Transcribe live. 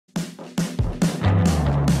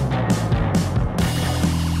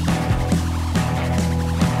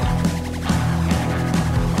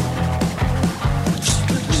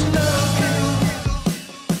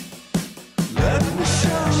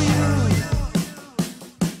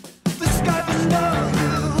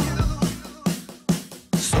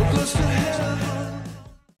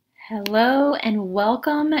Hello and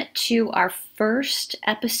welcome to our first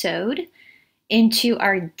episode into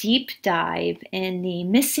our deep dive in the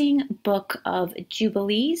missing book of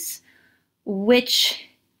Jubilees, which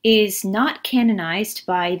is not canonized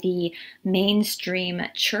by the mainstream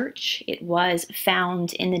church. It was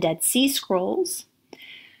found in the Dead Sea Scrolls.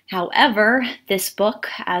 However, this book,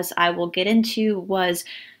 as I will get into, was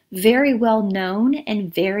very well known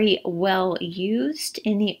and very well used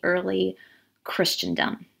in the early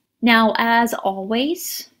Christendom. Now, as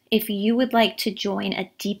always, if you would like to join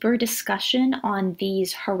a deeper discussion on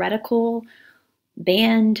these heretical,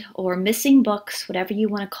 banned, or missing books, whatever you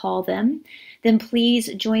want to call them, then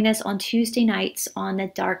please join us on Tuesday nights on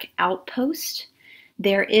the Dark OutPost.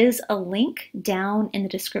 There is a link down in the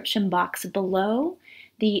description box below.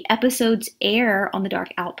 The episodes air on the Dark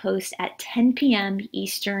OutPost at 10 p.m.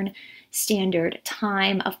 Eastern Standard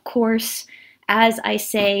Time. Of course, as I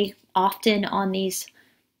say often on these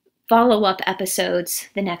follow-up episodes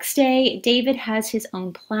the next day, David has his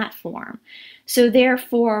own platform. So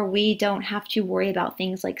therefore, we don't have to worry about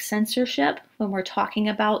things like censorship when we're talking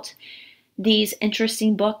about these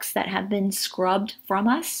interesting books that have been scrubbed from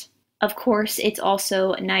us. Of course, it's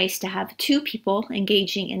also nice to have two people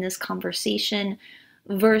engaging in this conversation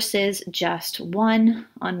versus just one.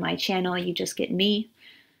 On my channel, you just get me.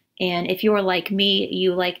 And if you're like me,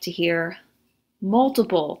 you like to hear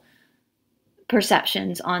multiple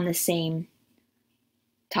perceptions on the same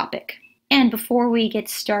topic. And before we get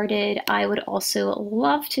started, I would also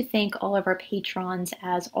love to thank all of our patrons.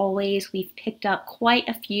 As always, we've picked up quite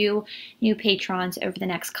a few new patrons over the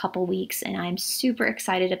next couple weeks, and I'm super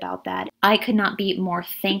excited about that. I could not be more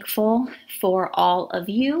thankful for all of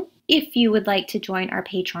you. If you would like to join our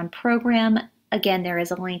Patron program, again, there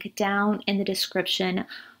is a link down in the description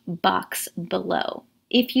box below.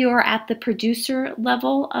 If you are at the producer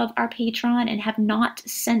level of our Patron and have not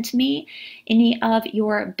sent me any of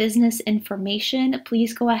your business information,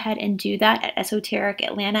 please go ahead and do that at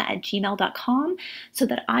esotericatlanta@gmail.com so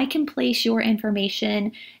that I can place your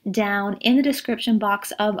information down in the description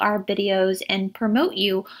box of our videos and promote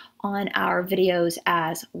you on our videos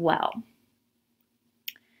as well.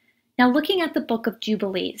 Now, looking at the Book of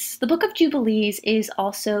Jubilees. The Book of Jubilees is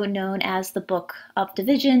also known as the Book of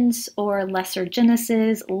Divisions or Lesser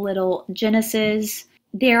Genesis, Little Genesis.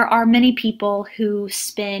 There are many people who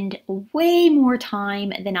spend way more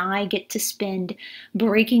time than I get to spend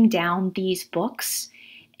breaking down these books.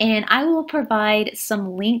 And I will provide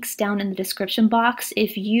some links down in the description box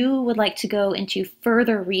if you would like to go into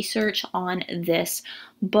further research on this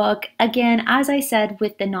book. Again, as I said,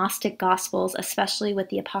 with the Gnostic Gospels, especially with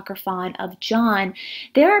the Apocryphon of John,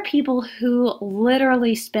 there are people who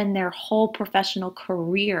literally spend their whole professional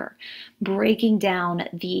career breaking down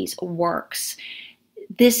these works.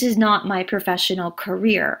 This is not my professional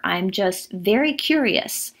career. I'm just very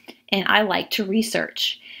curious and I like to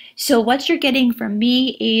research. So what you're getting from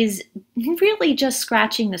me is really just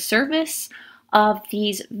scratching the surface of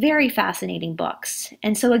these very fascinating books.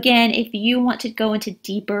 And so again, if you want to go into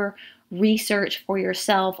deeper research for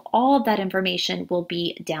yourself, all of that information will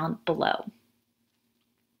be down below.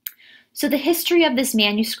 So the history of this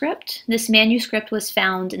manuscript was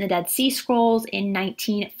found in the Dead Sea Scrolls in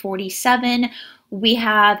 1947. We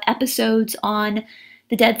have episodes on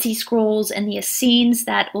the Dead Sea Scrolls and the Essenes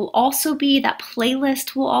that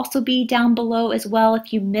playlist will also be down below as well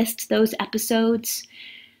if you missed those episodes.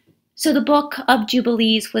 So the Book of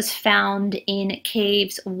Jubilees was found in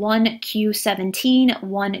caves 1Q17,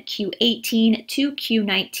 1Q18,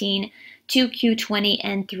 2Q19, 2Q20,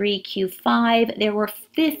 and 3Q5. There were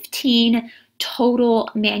 15 total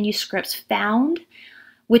manuscripts found,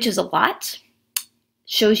 which is a lot.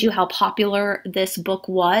 Shows you how popular this book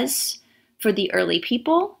was for the early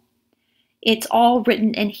people. It's all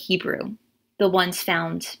written in Hebrew, the ones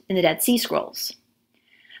found in the Dead Sea Scrolls.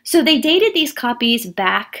 So they dated these copies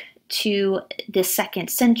back to the 2nd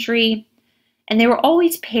century, and they were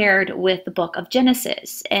always paired with the Book of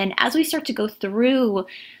Genesis. And as we start to go through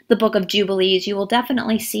the Book of Jubilees, you will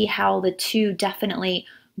definitely see how the two definitely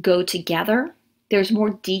go together. There's more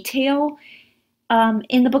detail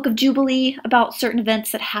in the Book of Jubilee about certain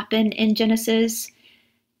events that happen in Genesis.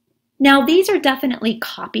 Now, these are definitely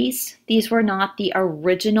copies. These were not the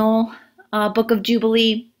original Book of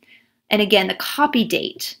Jubilee. And again, the copy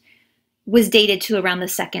date was dated to around the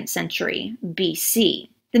 2nd century BC.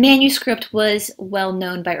 The manuscript was well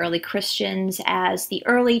known by early Christians as the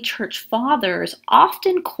early church fathers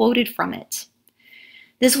often quoted from it.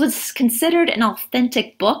 This was considered an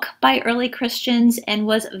authentic book by early Christians and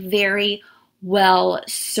was very well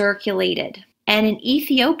circulated. And in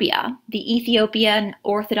Ethiopia, the Ethiopian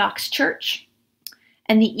Orthodox Church,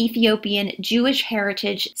 and the Ethiopian Jewish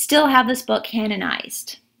heritage still have this book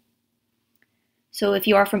canonized. So if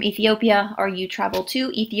you are from Ethiopia or you travel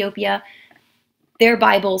to Ethiopia, their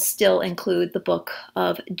Bibles still include the book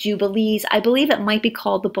of Jubilees. I believe it might be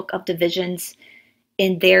called the book of divisions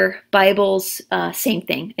in their Bibles. Same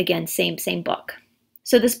thing, again, same book.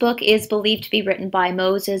 So this book is believed to be written by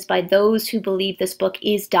Moses, by those who believe this book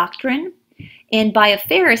is Doctrine, and by a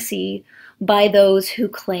Pharisee, by those who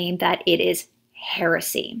claim that it is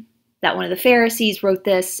heresy. That one of the Pharisees wrote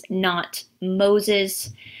this, not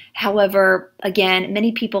Moses. However, again,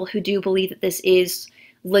 many people who do believe that this is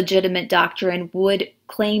legitimate doctrine would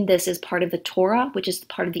claim this as part of the Torah, which is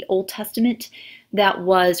part of the Old Testament that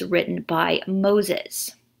was written by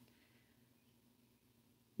Moses.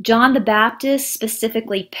 John the Baptist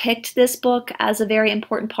specifically picked this book as a very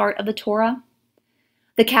important part of the Torah.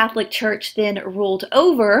 The Catholic Church then ruled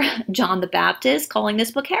over John the Baptist, calling this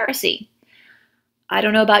book heresy. I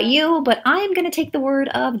don't know about you, but I'm going to take the word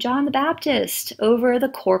of John the Baptist over the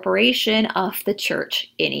corporation of the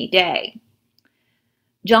church any day.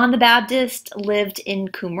 John the Baptist lived in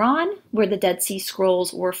Qumran, where the Dead Sea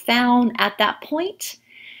Scrolls were found at that point.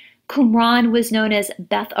 Qumran was known as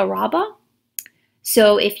Beth Araba.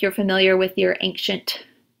 So if you're familiar with your ancient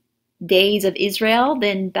days of Israel,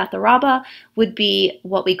 then Beth Araba would be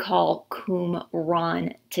what we call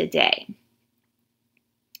Qumran today.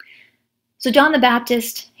 So John the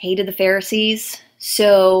Baptist hated the Pharisees.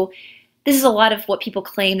 So this is a lot of what people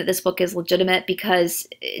claim that this book is legitimate, because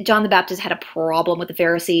John the Baptist had a problem with the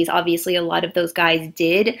Pharisees. Obviously, a lot of those guys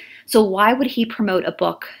did. So why would he promote a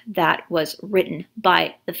book that was written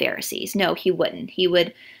by the Pharisees? No, he wouldn't. He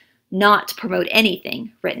would not promote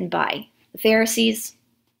anything written by the Pharisees.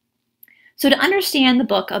 So to understand the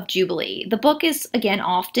book of Jubilee, the book is, again,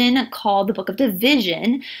 often called the book of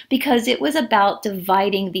division because it was about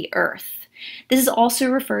dividing the earth. This is also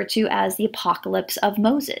referred to as the apocalypse of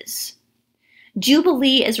Moses.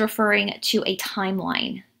 Jubilee is referring to a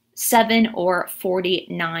timeline, 7 or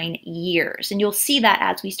 49 years. And you'll see that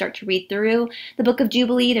as we start to read through the book of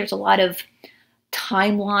Jubilee. There's a lot of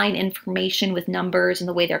timeline information with numbers and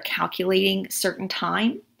the way they're calculating certain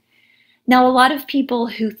time. Now, a lot of people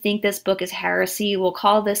who think this book is heresy will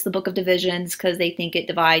call this the book of divisions because they think it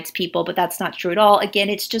divides people, but that's not true at all. Again,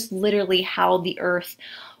 it's just literally how the earth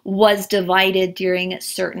was divided during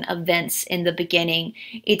certain events in the beginning.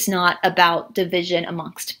 It's not about division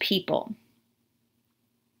amongst people.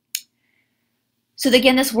 So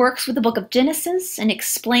again, this works with the book of Genesis and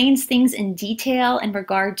explains things in detail in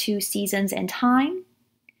regard to seasons and time.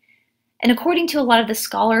 And according to a lot of the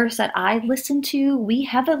scholars that I listen to, we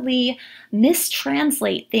heavily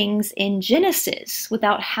mistranslate things in Genesis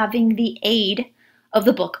without having the aid of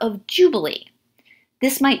the book of Jubilee.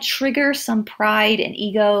 This might trigger some pride and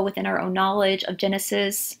ego within our own knowledge of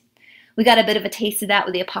Genesis. We got a bit of a taste of that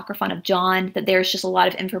with the Apocryphon of John, that there's just a lot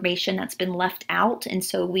of information that's been left out, and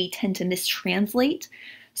so we tend to mistranslate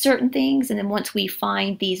certain things. And then once we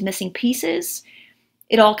find these missing pieces,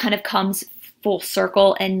 it all kind of comes full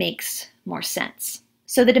circle and makes more sense.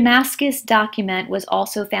 So the Damascus document was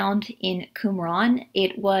also found in Qumran.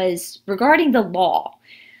 It was regarding the law.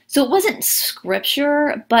 So it wasn't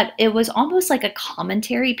scripture, but it was almost like a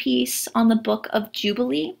commentary piece on the book of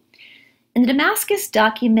Jubilee. And the Damascus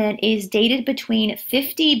document is dated between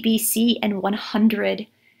 50 BC and 100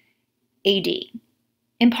 AD.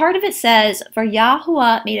 And part of it says, "For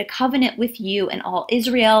Yahuwah made a covenant with you and all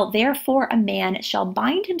Israel, therefore a man shall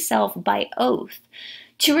bind himself by oath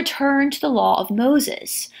to return to the law of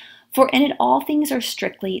Moses, for in it all things are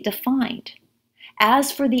strictly defined.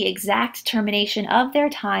 As for the exact termination of their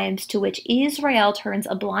times to which Israel turns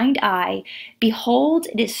a blind eye, behold,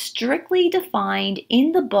 it is strictly defined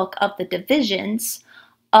in the book of the divisions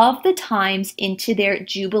of the times into their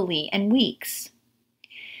jubilee and weeks.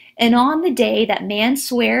 And on the day that man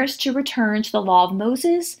swears to return to the law of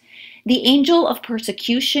Moses, the angel of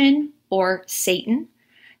persecution, or Satan,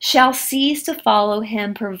 shall cease to follow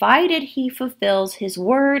him, provided he fulfills his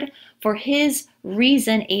word. For his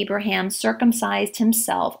reason Abraham circumcised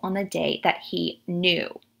himself on the day that he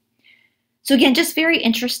knew." So again, just very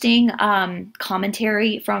interesting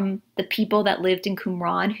commentary from the people that lived in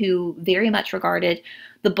Qumran, who very much regarded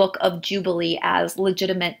the book of Jubilee as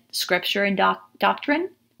legitimate scripture and doctrine,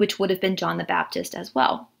 which would have been John the Baptist as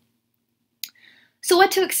well. So what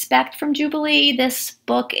to expect from Jubilee? This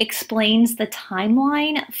book explains the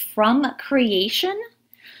timeline from creation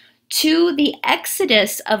to the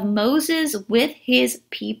exodus of Moses with his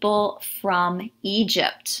people from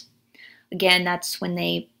Egypt. Again, that's when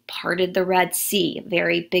they parted the Red Sea, a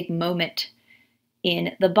very big moment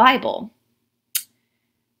in the Bible.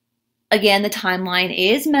 Again, the timeline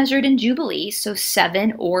is measured in Jubilees, so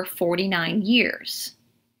 7 or 49 years.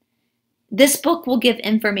 This book will give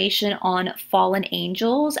information on fallen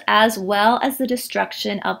angels as well as the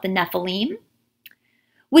destruction of the Nephilim,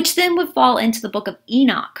 which then would fall into the book of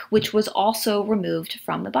Enoch, which was also removed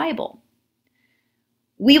from the Bible.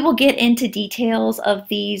 We will get into details of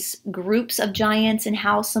these groups of giants and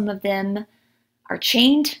how some of them are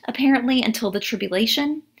chained, apparently, until the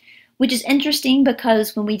tribulation, which is interesting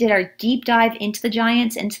because when we did our deep dive into the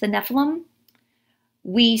giants, into the Nephilim,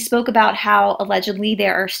 we spoke about how allegedly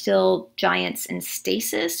there are still giants in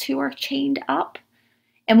stasis who are chained up.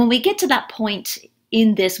 And when we get to that point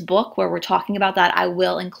in this book where we're talking about that, I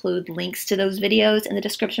will include links to those videos in the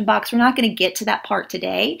description box. We're not going to get to that part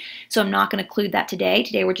today, so I'm not going to include that today.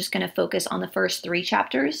 Today we're just going to focus on the first 3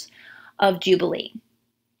 chapters of Jubilee.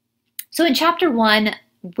 So in chapter 1,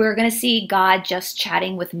 we're going to see God just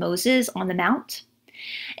chatting with Moses on the mount.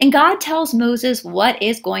 And God tells Moses what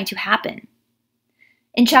is going to happen.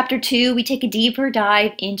 In chapter 2, we take a deeper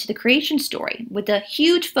dive into the creation story with a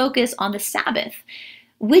huge focus on the Sabbath,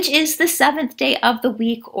 which is the 7th day of the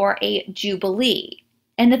week, or a Jubilee.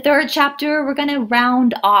 In the 3rd chapter, we're going to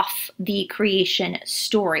round off the creation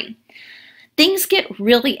story. Things get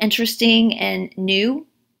really interesting and new,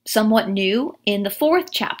 somewhat new, in the 4th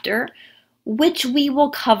chapter, which we will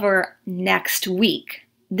cover next week.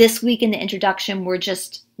 This week in the introduction, we're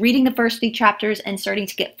just reading the first 3 chapters and starting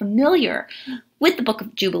to get familiar with the book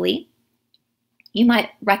of Jubilee. You might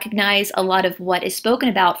recognize a lot of what is spoken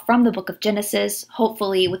about from the book of Genesis,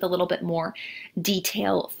 hopefully with a little bit more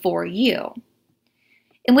detail for you.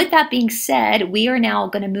 And with that being said, we are now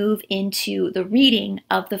going to move into the reading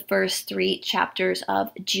of the first 3 chapters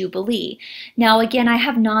of Jubilee. Now, again, I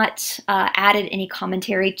have not added any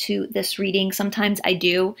commentary to this reading. Sometimes I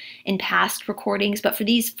do in past recordings, but for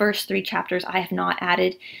these first 3 chapters, I have not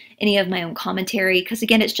added any of my own commentary because,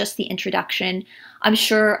 again, it's just the introduction. I'm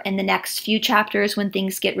sure in the next few chapters when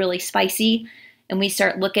things get really spicy and we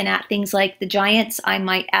start looking at things like the giants, I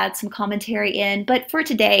might add some commentary in, but for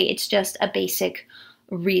today, it's just a basic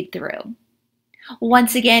read through.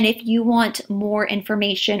 Once again, if you want more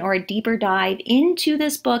information or a deeper dive into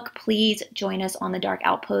this book, please join us on the Dark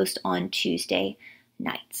Outpost on Tuesday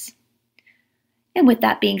nights. And with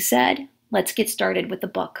that being said, let's get started with the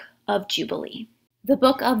book of Jubilee. The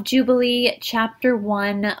book of Jubilee, chapter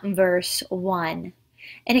 1, verse 1.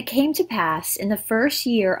 And it came to pass in the first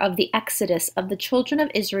year of the exodus of the children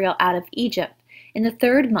of Israel out of Egypt, in the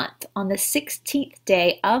 3rd month, on the 16th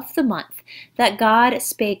day of the month, that God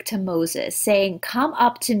spake to Moses, saying, Come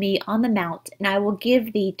up to me on the mount, and I will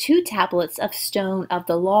give thee 2 tablets of stone of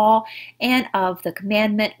the law and of the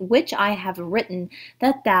commandment which I have written,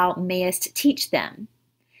 that thou mayest teach them.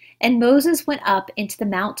 And Moses went up into the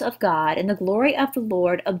mount of God, and the glory of the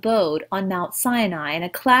Lord abode on Mount Sinai, and a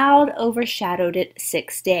cloud overshadowed it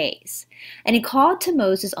 6 days. And he called to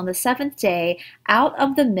Moses on the 7th day out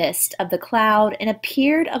of the midst of the cloud, and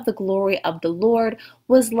appeared of the glory of the Lord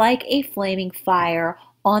was like a flaming fire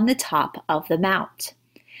on the top of the mount.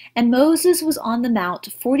 And Moses was on the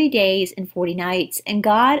mount 40 days and 40 nights, and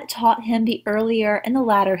God taught him the earlier and the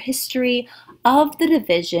latter history of the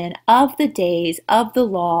division of the days of the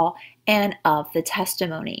law and of the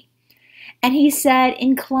testimony. And he said,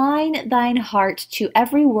 Incline thine heart to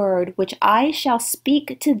every word which I shall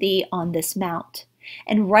speak to thee on this mount,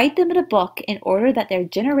 and write them in a book, in order that their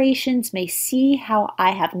generations may see how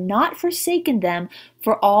I have not forsaken them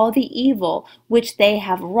for all the evil which they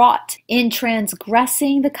have wrought in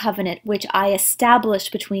transgressing the covenant which I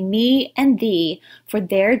established between me and thee for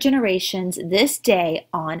their generations this day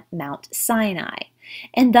on Mount Sinai.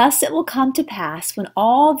 And thus it will come to pass, when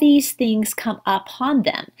all these things come upon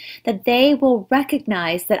them, that they will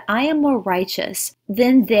recognize that I am more righteous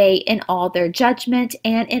than they in all their judgment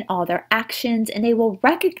and in all their actions, and they will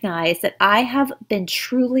recognize that I have been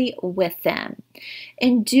truly with them.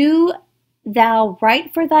 And do thou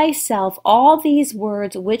write for thyself all these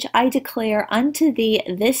words which I declare unto thee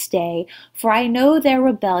this day, for I know their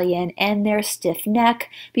rebellion and their stiff neck,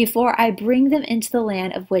 before I bring them into the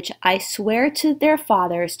land of which I swear to their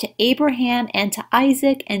fathers, to Abraham and to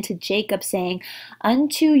Isaac and to Jacob, saying,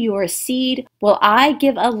 Unto your seed will I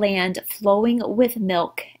give a land flowing with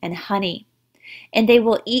milk and honey. And they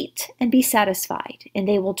will eat and be satisfied, and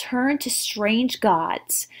they will turn to strange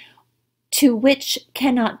gods, to which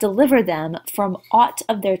cannot deliver them from aught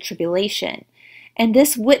of their tribulation. And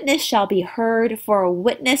this witness shall be heard for a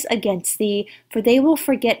witness against thee, for they will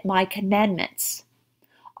forget my commandments.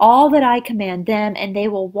 all that I command them, and they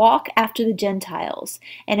will walk after the Gentiles,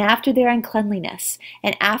 and after their uncleanliness,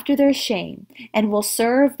 and after their shame, and will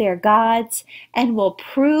serve their gods, and will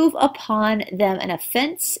prove upon them an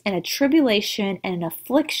offense, and a tribulation, and an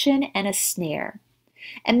affliction, and a snare.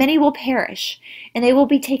 And many will perish, and they will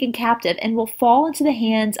be taken captive, and will fall into the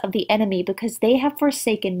hands of the enemy, because they have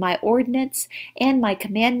forsaken my ordinance and my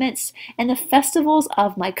commandments, and the festivals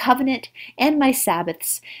of my covenant, and my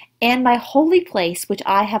Sabbaths, and my holy place, which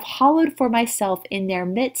I have hallowed for myself in their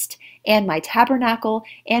midst, and my tabernacle,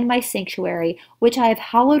 and my sanctuary, which I have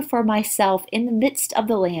hallowed for myself in the midst of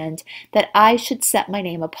the land, that I should set my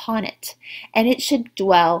name upon it, and it should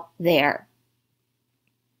dwell there.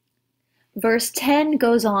 Verse 10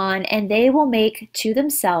 goes on, and they will make to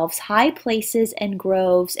themselves high places and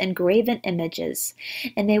groves and graven images,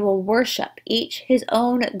 and they will worship each his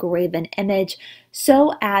own graven image,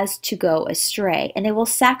 so as to go astray. And they will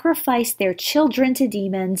sacrifice their children to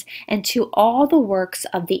demons and to all the works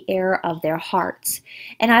of the error of their hearts.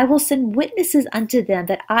 And I will send witnesses unto them,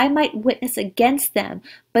 that I might witness against them,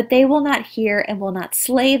 but they will not hear, and will not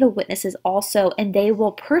slay the witnesses also. And they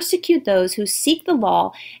will persecute those who seek the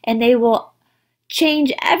law, and they will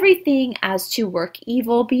change everything as to work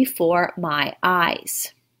evil before my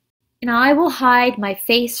eyes. And I will hide my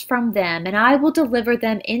face from them, and I will deliver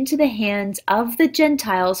them into the hands of the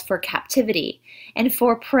Gentiles for captivity, and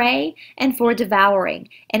for prey, and for devouring.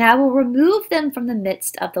 And I will remove them from the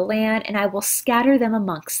midst of the land, and I will scatter them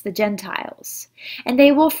amongst the Gentiles. And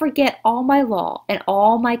they will forget all my law, and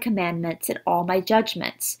all my commandments, and all my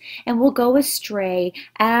judgments, and will go astray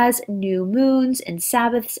as new moons, and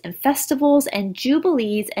Sabbaths, and festivals, and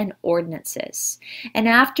jubilees, and ordinances. And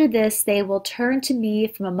after this they will turn to me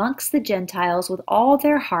from amongst the Gentiles with all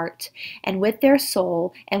their heart, and with their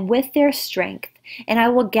soul, and with their strength. And I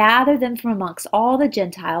will gather them from amongst all the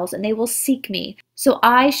Gentiles, and they will seek me. So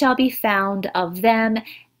I shall be found of them,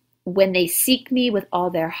 when they seek me with all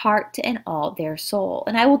their heart and all their soul.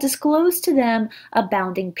 And I will disclose to them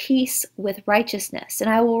abounding peace with righteousness. And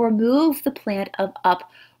I will remove the plant of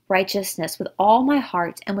uprightness with all my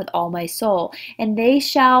heart and with all my soul. And they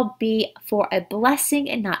shall be for a blessing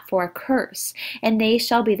and not for a curse. And they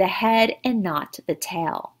shall be the head and not the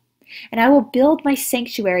tail. And I will build my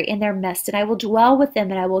sanctuary in their midst, and I will dwell with them,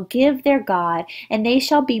 and I will give their God, and they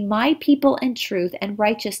shall be my people in truth and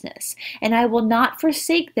righteousness. And I will not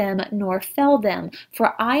forsake them nor fail them,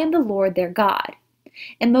 for I am the Lord their God.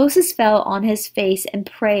 And Moses fell on his face and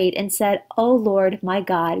prayed and said, O Lord my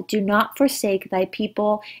God, do not forsake thy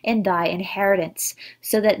people and thy inheritance,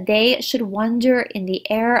 so that they should wander in the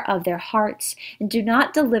error of their hearts, and do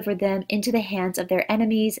not deliver them into the hands of their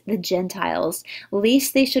enemies, the Gentiles,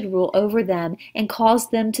 lest they should rule over them and cause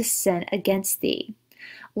them to sin against thee.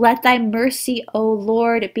 Let thy mercy, O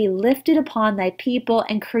Lord, be lifted upon thy people,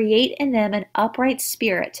 and create in them an upright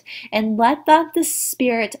spirit. And let not the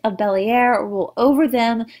spirit of Beliar rule over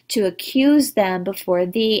them, to accuse them before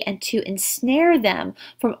thee, and to ensnare them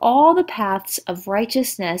from all the paths of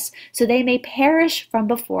righteousness, so they may perish from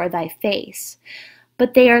before thy face.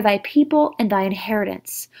 But they are thy people and thy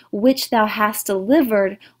inheritance, which thou hast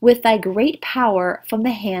delivered with thy great power from the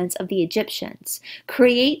hands of the Egyptians.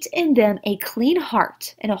 Create in them a clean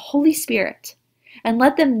heart and a holy spirit, and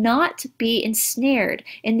let them not be ensnared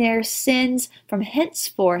in their sins from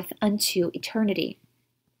henceforth unto eternity.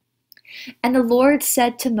 And the Lord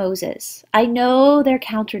said to Moses, I know their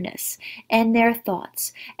countenance, and their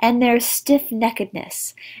thoughts, and their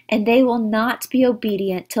stiff-neckedness, and they will not be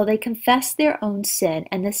obedient till they confess their own sin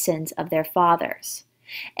and the sins of their fathers.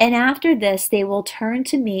 And after this they will turn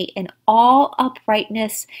to me in all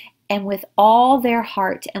uprightness, and with all their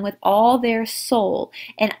heart, and with all their soul,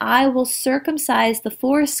 and I will circumcise the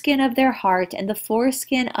foreskin of their heart, and the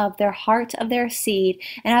foreskin of their heart of their seed,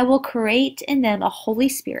 and I will create in them a holy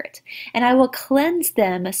spirit, and I will cleanse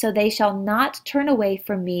them, so they shall not turn away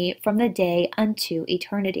from me from the day unto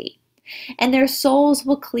eternity. And their souls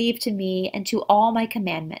will cleave to me and to all my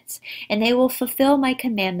commandments, and they will fulfill my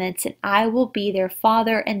commandments, and I will be their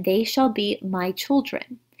father, and they shall be my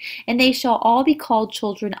children. And they shall all be called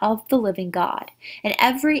children of the living God. And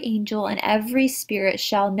every angel and every spirit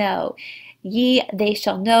shall know, they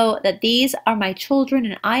shall know that these are my children,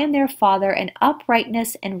 and I am their father, in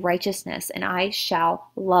uprightness and righteousness, and I shall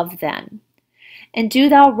love them. And do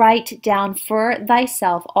thou write down for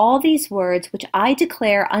thyself all these words which I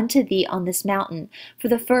declare unto thee on this mountain, for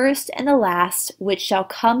the first and the last which shall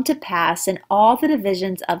come to pass in all the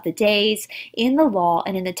divisions of the days, in the law,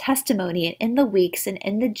 and in the testimony, and in the weeks, and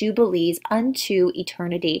in the jubilees, unto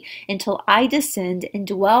eternity, until I descend and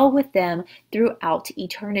dwell with them throughout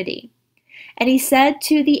eternity. And he said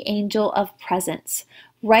to the angel of presence,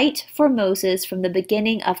 Write for Moses from the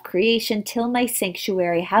beginning of creation till my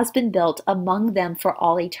sanctuary has been built among them for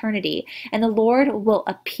all eternity. And the Lord will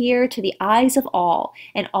appear to the eyes of all,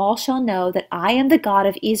 and all shall know that I am the God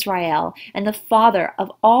of Israel, and the Father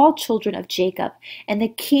of all children of Jacob, and the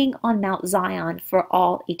King on Mount Zion for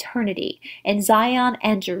all eternity. And Zion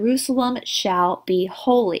and Jerusalem shall be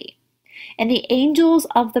holy. And the angels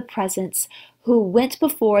of the presence who went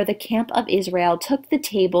before the camp of Israel took the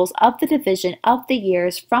tables of the division of the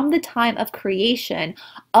years from the time of creation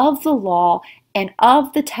of the law and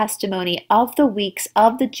of the testimony of the weeks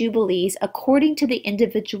of the Jubilees according to the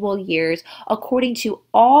individual years, according to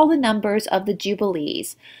all the numbers of the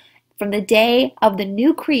Jubilees, from the day of the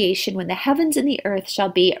new creation, when the heavens and the earth shall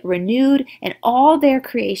be renewed, and all their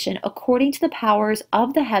creation, according to the powers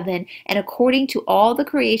of the heaven, and according to all the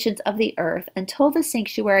creations of the earth, until the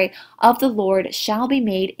sanctuary of the Lord shall be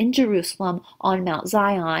made in Jerusalem on Mount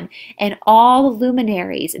Zion, and all the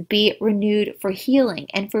luminaries be renewed for healing,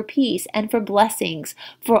 and for peace, and for blessings,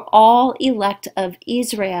 for all elect of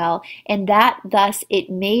Israel, and that thus it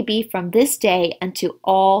may be from this day unto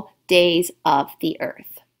all days of the earth.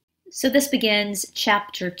 So this begins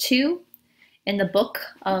chapter 2 in the book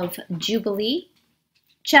of Jubilee,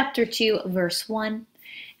 chapter 2, verse 1.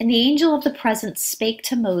 And the angel of the presence spake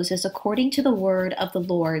to Moses according to the word of the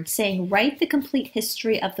Lord, saying, Write the complete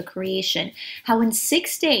history of the creation, how in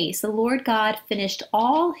 6 days the Lord God finished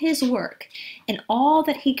all his work and all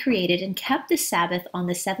that he created, and kept the Sabbath on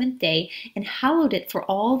the seventh day, and hallowed it for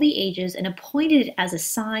all the ages, and appointed it as a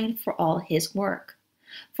sign for all his work.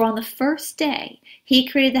 For on the first day he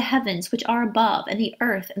created the heavens which are above, and the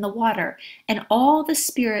earth, and the water, and all the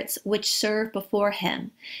spirits which serve before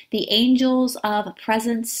him, the angels of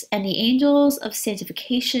presence, and the angels of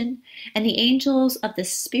sanctification, and the angels of the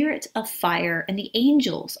spirit of fire, and the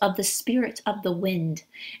angels of the spirit of the wind,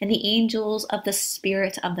 and the angels of the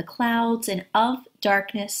spirit of the clouds, and of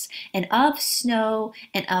darkness, and of snow,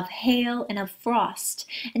 and of hail, and of frost,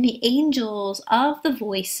 and the angels of the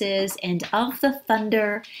voices, and of the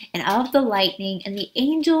thunder, and of the lightning, and the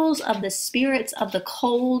angels of the spirits of the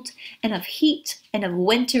cold, and of heat, and of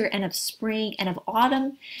winter, and of spring, and of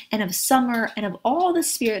autumn, and of summer, and of all the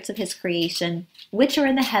spirits of his creation, which are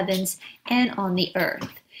in the heavens and on the earth.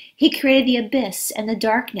 He created the abyss, and the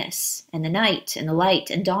darkness, and the night, and the light,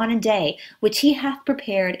 and dawn and day, which he hath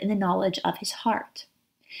prepared in the knowledge of his heart.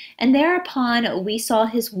 And thereupon we saw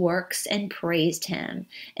his works, and praised him,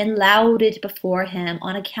 and lauded before him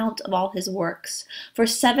on account of all his works. For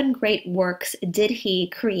 7 great works did he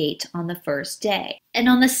create on the first day. And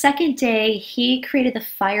on the second day he created the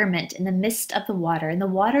firmament in the midst of the water, and the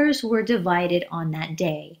waters were divided on that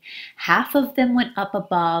day. Half of them went up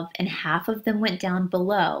above, and half of them went down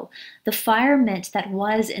below, the firmament that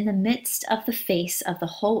was in the midst of the face of the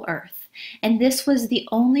whole earth. And this was the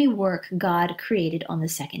only work God created on the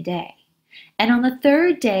second day. And on the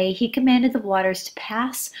third day he commanded the waters to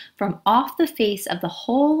pass from off the face of the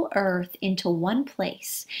whole earth into one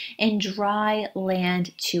place, and dry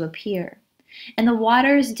land to appear. And the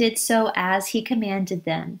waters did so as he commanded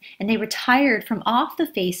them, and they retired from off the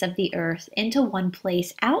face of the earth into one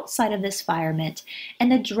place outside of this firmament,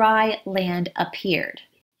 and the dry land appeared.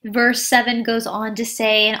 Verse 7 goes on to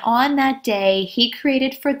say, And on that day he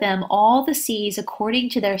created for them all the seas according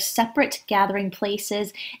to their separate gathering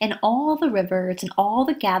places, and all the rivers, and all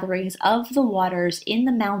the gatherings of the waters in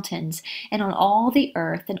the mountains, and on all the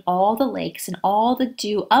earth, and all the lakes, and all the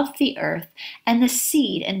dew of the earth, and the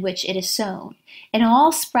seed in which it is sown, and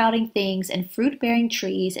all sprouting things, and fruit-bearing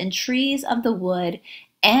trees, and trees of the wood,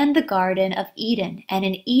 and the garden of Eden, and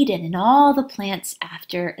in Eden, and all the plants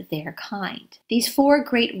after their kind. These 4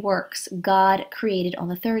 great works God created on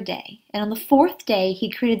the third day. And on the fourth day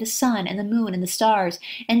he created the sun, and the moon, and the stars,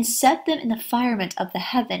 and set them in the firmament of the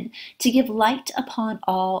heaven, to give light upon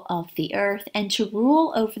all of the earth, and to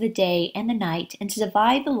rule over the day and the night, and to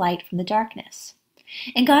divide the light from the darkness.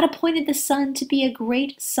 And God appointed the sun to be a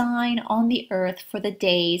great sign on the earth for the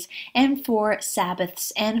days, and for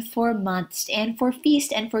Sabbaths, and for months, and for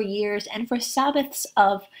feasts, and for years, and for Sabbaths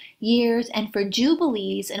of years, and for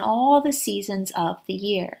Jubilees, and all the seasons of the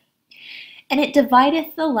year. And it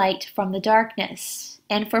divideth the light from the darkness,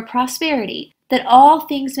 and for prosperity, that all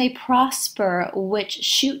things may prosper which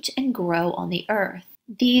shoot and grow on the earth.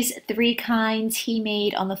 These 3 kinds he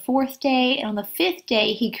made on the fourth day, and on the fifth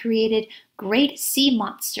day he created great sea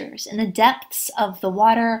monsters in the depths of the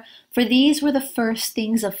water, for these were the first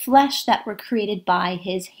things of flesh that were created by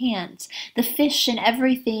his hands, the fish and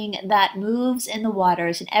everything that moves in the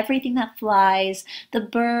waters, and everything that flies, the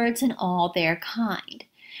birds and all their kind.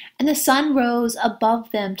 And the sun rose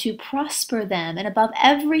above them to prosper them, and above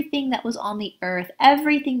everything that was on the earth,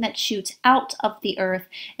 everything that shoots out of the earth,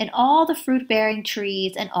 and all the fruit-bearing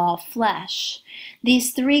trees, and all flesh.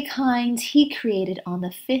 These three kinds he created on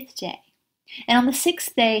the fifth day. And on the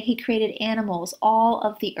sixth day he created animals, all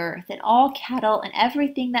of the earth, and all cattle, and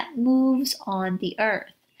everything that moves on the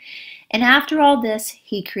earth. And after all this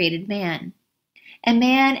he created man. A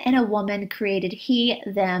man and a woman created he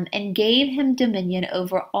them, and gave him dominion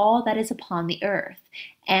over all that is upon the earth,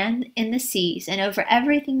 and in the seas, and over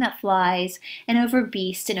everything that flies, and over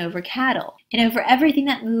beasts, and over cattle, and over everything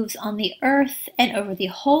that moves on the earth, and over the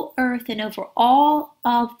whole earth, and over all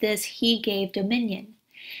of this he gave dominion.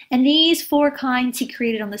 And these four kinds he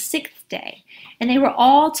created on the sixth day, and they were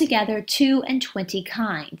altogether 22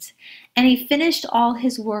 kinds. And he finished all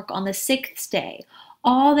his work on the sixth day,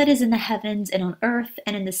 all that is in the heavens and on earth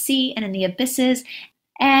and in the sea and in the abysses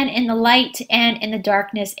and in the light and in the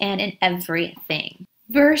darkness and in everything.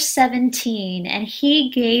 Verse 17, and he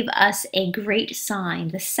gave us a great sign,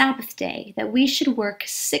 the Sabbath day, that we should work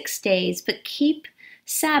 6 days, but keep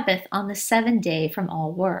Sabbath on the seventh day from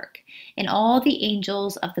all work. And all the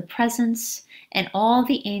angels of the presence and all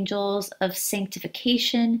the angels of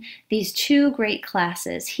sanctification, these two great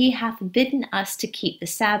classes, he hath bidden us to keep the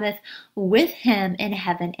Sabbath with him in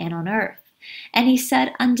heaven and on earth. And he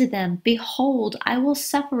said unto them, Behold, I will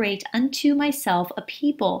separate unto myself a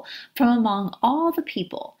people from among all the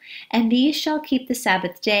people, and these shall keep the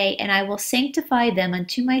Sabbath day, and I will sanctify them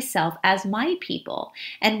unto myself as my people,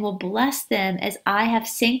 and will bless them as I have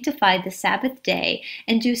sanctified the Sabbath day,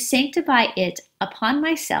 and do sanctify it upon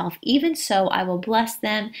myself, even so I will bless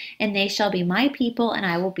them, and they shall be my people, and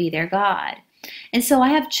I will be their God. And so I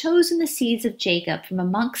have chosen the seeds of Jacob from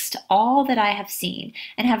amongst all that I have seen,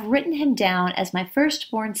 and have written him down as my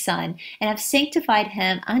firstborn son, and have sanctified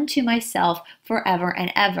him unto myself forever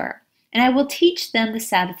and ever. And I will teach them the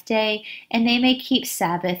Sabbath day, and they may keep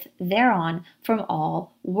Sabbath thereon from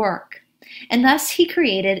all work. And thus he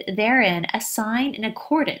created therein a sign in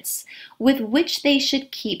accordance with which they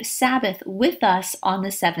should keep Sabbath with us on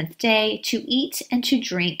the seventh day, to eat and to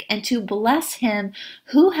drink, and to bless him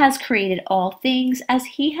who has created all things, as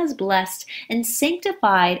he has blessed and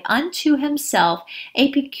sanctified unto himself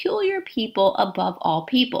a peculiar people above all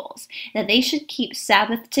peoples, that they should keep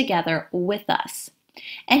Sabbath together with us.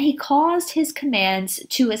 And he caused his commands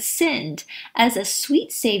to ascend as a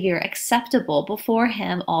sweet Savior acceptable before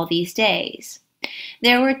him all these days.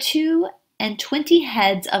 There were 22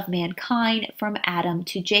 heads of mankind from Adam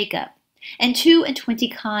to Jacob, and 22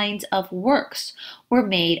 kinds of works were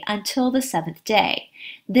made until the seventh day.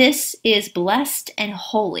 This is blessed and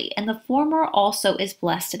holy, and the former also is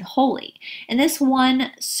blessed and holy. And this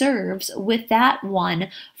one serves with that one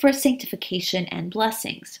for sanctification and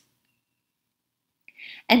blessings.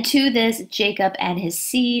 And to this Jacob and his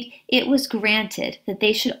seed it was granted that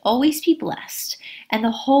they should always be blessed, and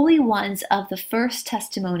the holy ones of the first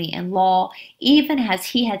testimony and law, even as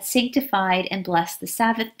he had sanctified and blessed the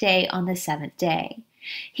Sabbath day on the seventh day.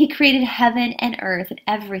 He created heaven and earth and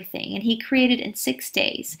everything, and he created in 6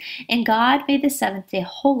 days. And God made the seventh day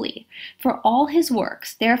holy for all his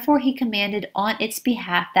works. Therefore he commanded on its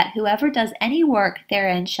behalf that whoever does any work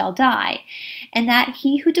therein shall die, and that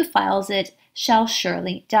he who defiles it shall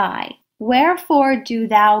surely die. Wherefore do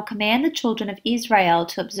thou command the children of Israel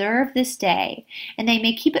to observe this day, and they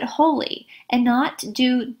may keep it holy, and not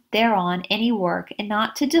do thereon any work, and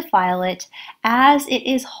not to defile it, as it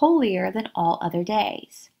is holier than all other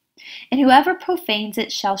days. And whoever profanes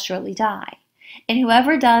it shall surely die. And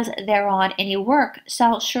whoever does thereon any work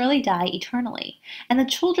shall surely die eternally. And the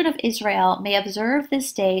children of Israel may observe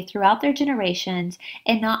this day throughout their generations,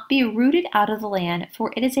 and not be rooted out of the land,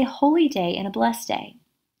 for it is a holy day and a blessed day.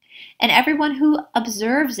 And everyone who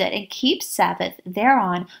observes it and keeps Sabbath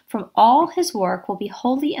thereon from all his work will be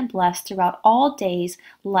holy and blessed throughout all days,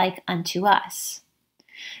 like unto us.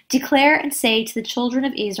 Declare and say to the children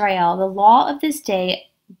of Israel the law of this day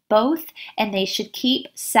both, and they should keep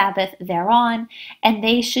Sabbath thereon, and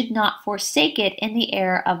they should not forsake it in the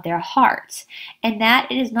error of their hearts, and that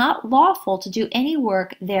it is not lawful to do any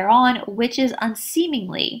work thereon which is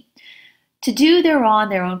unseemly, to do thereon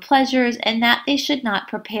their own pleasures, and that they should not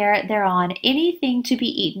prepare thereon anything to be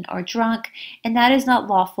eaten or drunk, and that is not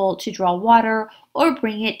lawful to draw water, or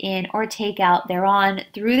bring it in, or take out thereon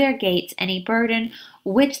through their gates any burden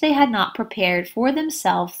which they had not prepared for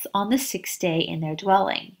themselves on the 6th day in their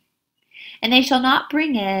dwelling. And they shall not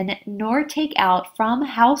bring in nor take out from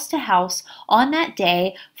house to house on that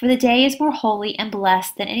day, for the day is more holy and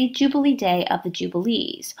blessed than any Jubilee day of the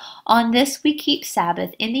Jubilees. On this we keep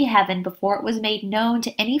Sabbath in the heaven before it was made known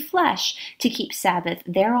to any flesh to keep Sabbath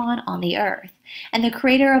thereon on the earth. And the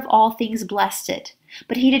Creator of all things blessed it.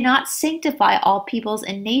 But he did not sanctify all peoples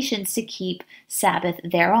and nations to keep Sabbath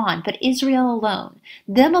thereon, but Israel alone.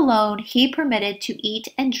 Them alone he permitted to eat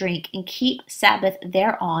and drink and keep Sabbath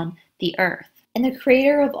thereon the earth. And the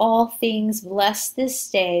Creator of all things blessed this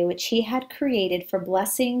day which he had created for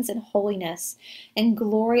blessings and holiness and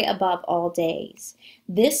glory above all days.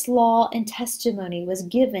 This law and testimony was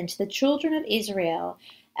given to the children of Israel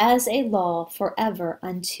as a law forever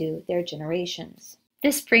unto their generations.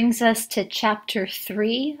 This brings us to chapter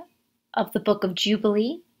 3 of the book of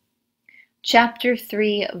Jubilee. Chapter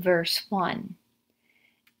 3, verse 1.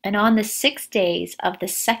 And on the 6 days of the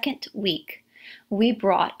 2nd week, we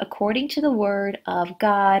brought, according to the word of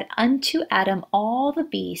God, unto Adam all the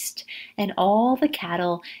beast, and all the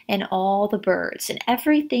cattle, and all the birds, and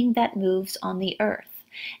everything that moves on the earth,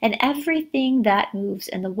 and everything that moves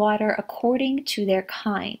in the water according to their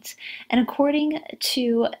kinds, and according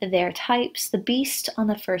to their types, the beast on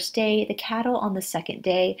the 1st day, the cattle on the 2nd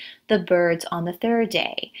day, the birds on the 3rd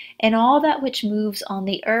day, and all that which moves on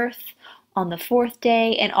the earth on the 4th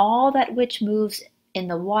day, and all that which moves in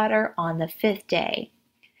the water on the 5th day.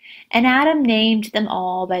 And Adam named them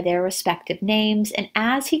all by their respective names, and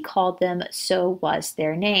as he called them, so was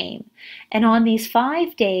their name. And on these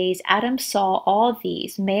 5 days Adam saw all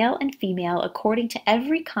these, male and female, according to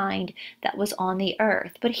every kind that was on the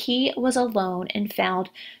earth. But he was alone, and found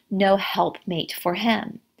no helpmate for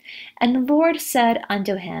him. And the Lord said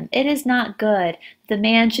unto him, It is not good that the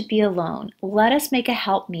man should be alone. Let us make a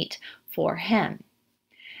helpmeet for him.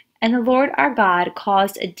 And the Lord our God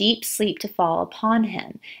caused a deep sleep to fall upon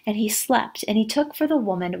him, and he slept. And he took for the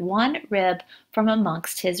woman one rib from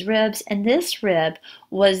amongst his ribs, and this rib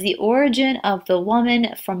was the origin of the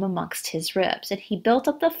woman from amongst his ribs. And he built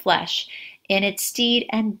up the flesh in its stead,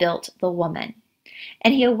 and built the woman.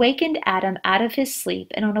 And he awakened Adam out of his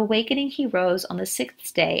sleep, and on awakening he rose on the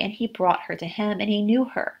 6th day, and he brought her to him, and he knew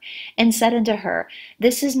her, and said unto her,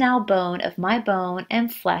 This is now bone of my bone,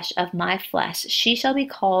 and flesh of my flesh. She shall be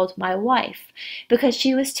called my wife, because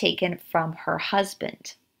she was taken from her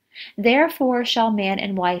husband. Therefore shall man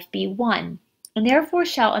and wife be one. And therefore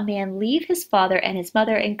shall a man leave his father and his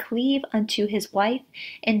mother, and cleave unto his wife,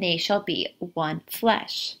 and they shall be one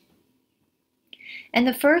flesh. And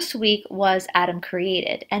the 1st week was Adam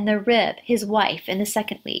created, and the rib his wife in the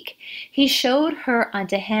 2nd week. He showed her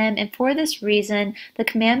unto him, and for this reason the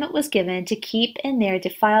commandment was given to keep in their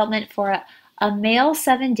defilement for a male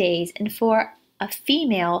 7 days, and for a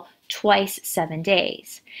female twice 7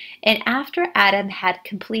 days. And after Adam had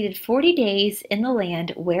completed 40 days in the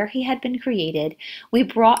land where he had been created, we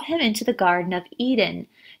brought him into the Garden of Eden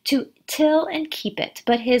to till and keep it.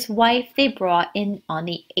 But his wife they brought in on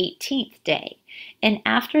the 18th day. And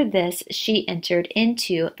after this she entered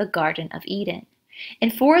into the Garden of Eden.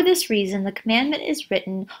 And for this reason the commandment is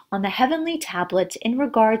written on the heavenly tablets in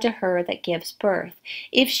regard to her that gives birth.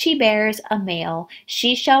 If she bears a male,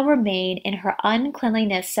 she shall remain in her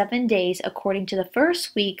uncleanliness 7 days according to the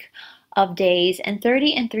 1st week of days, and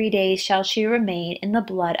 33 days shall she remain in the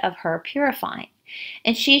blood of her purifying.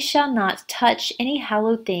 And she shall not touch any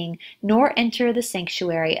hallowed thing, nor enter the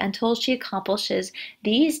sanctuary, until she accomplishes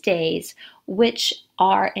these days which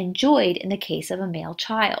are enjoined in the case of a male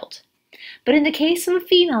child. But in the case of a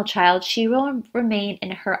female child, she will remain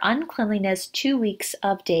in her uncleanliness 2 weeks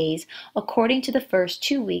of days, according to the first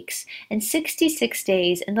 2 weeks, and 66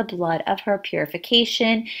 days in the blood of her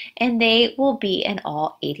purification, and they will be in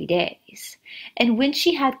all 80 days. And when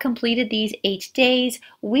she had completed these 8 days,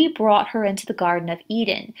 we brought her into the Garden of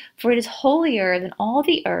Eden, for it is holier than all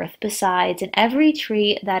the earth besides, and every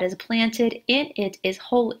tree that is planted in it is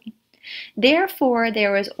holy. Therefore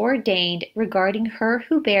there was ordained regarding her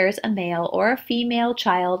who bears a male or a female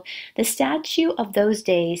child the statute of those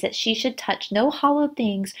days, that she should touch no hallowed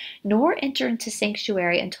things, nor enter into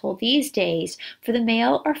sanctuary until these days for the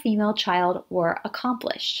male or female child were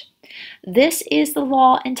accomplished. This is the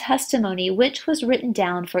law and testimony which was written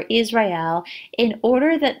down for Israel, in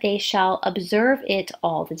order that they shall observe it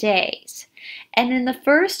all the days. And in the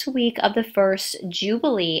 1st week of the 1st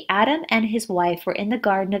Jubilee, Adam and his wife were in the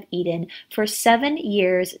Garden of Eden for 7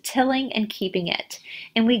 years, tilling and keeping it.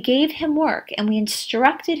 And we gave him work, and we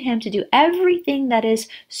instructed him to do everything that is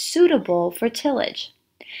suitable for tillage.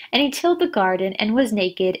 And he tilled the garden, and was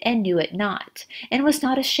naked, and knew it not, and was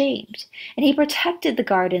not ashamed. And he protected the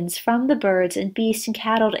gardens from the birds and beasts and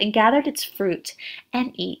cattle, and gathered its fruit,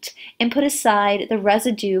 and eat, and put aside the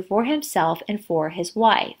residue for himself and for his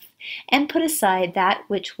wife, and put aside that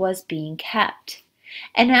which was being kept.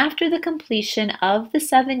 And after the completion of the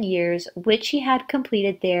 7 years, which he had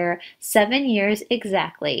completed there 7 years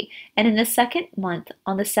exactly, and in the 2nd month,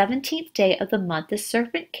 on the 17th day of the month, the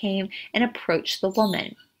serpent came and approached the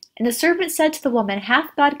woman. And the serpent said to the woman,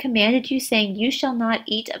 Hath God commanded you, saying, You shall not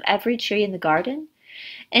eat of every tree in the garden?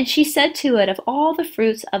 And she said to it, Of all the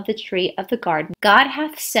fruits of the tree of the garden, God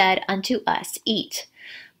hath said unto us, Eat.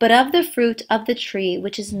 But of the fruit of the tree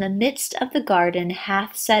which is in the midst of the garden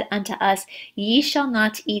hath said unto us, Ye shall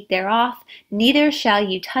not eat thereof, neither shall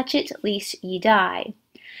ye touch it, lest ye die.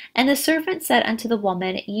 And the serpent said unto the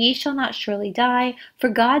woman, Ye shall not surely die, for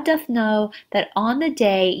God doth know that on the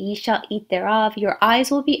day ye shall eat thereof, your eyes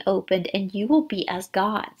will be opened, and you will be as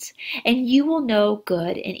gods, and you will know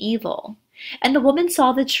good and evil. And the woman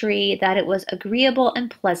saw the tree, that it was agreeable and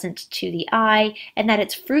pleasant to the eye, and that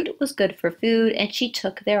its fruit was good for food, and she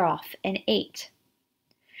took thereof and ate.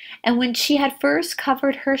 And when she had first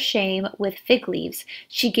covered her shame with fig leaves,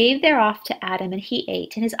 she gave thereof to Adam, and he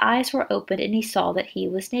ate, and his eyes were opened, and he saw that he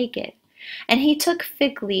was naked. And he took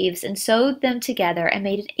fig leaves, and sewed them together, and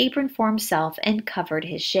made an apron for himself, and covered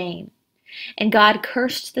his shame. And God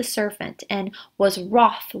cursed the serpent, and was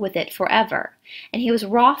wroth with it forever. And he was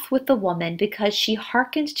wroth with the woman, because she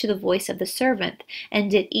hearkened to the voice of the serpent, and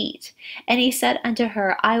did eat. And he said unto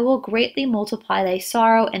her, I will greatly multiply thy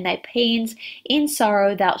sorrow and thy pains. In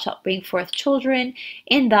sorrow thou shalt bring forth children.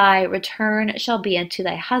 In thy return shall be unto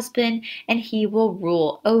thy husband, and he will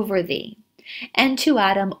rule over thee. And to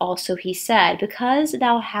Adam also he said, Because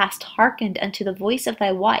thou hast hearkened unto the voice of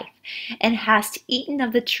thy wife, and hast eaten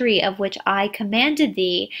of the tree of which I commanded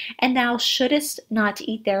thee, and thou shouldest not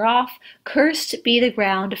eat thereof, cursed be the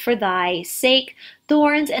ground for thy sake.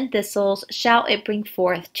 Thorns and thistles shall it bring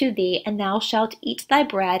forth to thee, and thou shalt eat thy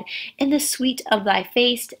bread in the sweet of thy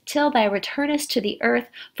face, till thou returnest to the earth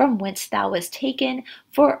from whence thou wast taken.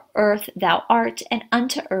 For earth thou art, and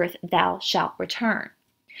unto earth thou shalt return.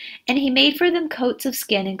 And he made for them coats of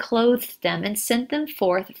skin, and clothed them, and sent them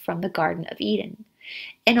forth from the Garden of Eden.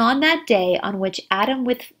 And on that day on which Adam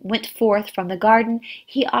went forth from the garden,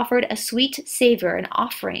 he offered a sweet savor, an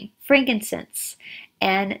offering, frankincense,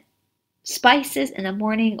 and spices in the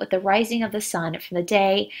morning with the rising of the sun from the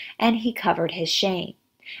day, and he covered his shame.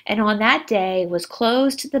 And on that day was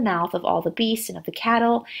closed the mouth of all the beasts, and of the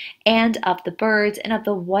cattle, and of the birds, and of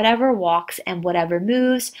the whatever walks and whatever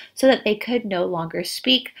moves, so that they could no longer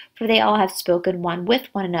speak, for they all have spoken one with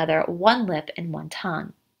one another, one lip and one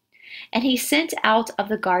tongue. And he sent out of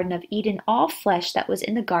the Garden of Eden all flesh that was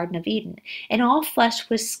in the Garden of Eden, and all flesh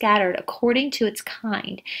was scattered according to its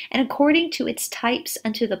kind, and according to its types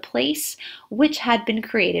unto the place which had been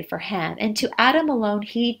created for him. And to Adam alone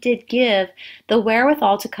he did give the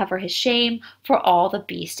wherewithal to cover his shame for all the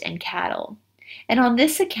beasts and cattle. And on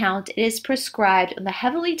this account it is prescribed on the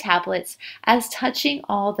heavenly tablets, as touching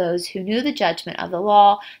all those who knew the judgment of the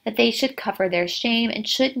law, that they should cover their shame, and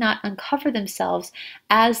should not uncover themselves,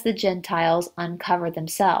 as the Gentiles uncover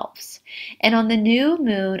themselves. And on the new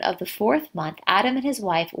moon of the 4th month, Adam and his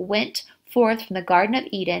wife went forth from the Garden of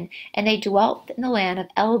Eden, and they dwelt in the land of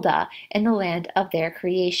Eldah, in the land of their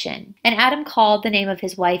creation. And Adam called the name of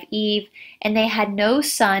his wife Eve, and they had no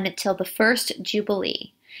son till the 1st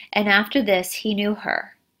Jubilee. And after this he knew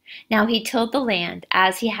her. Now he tilled the land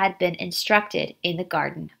as he had been instructed in the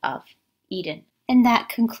Garden of Eden. And that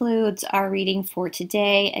concludes our reading for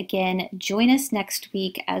today. Again, join us next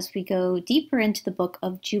week as we go deeper into the book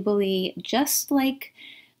of Jubilee. Just like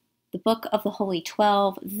the book of the Holy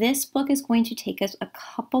 12, this book is going to take us a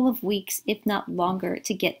couple of weeks, if not longer,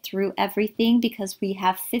 to get through everything, because we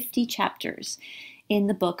have 50 chapters in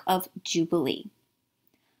the book of Jubilee.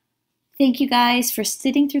 Thank you guys for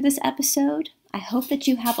sitting through this episode. I hope that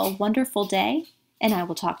you have a wonderful day, and I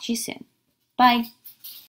will talk to you soon. Bye.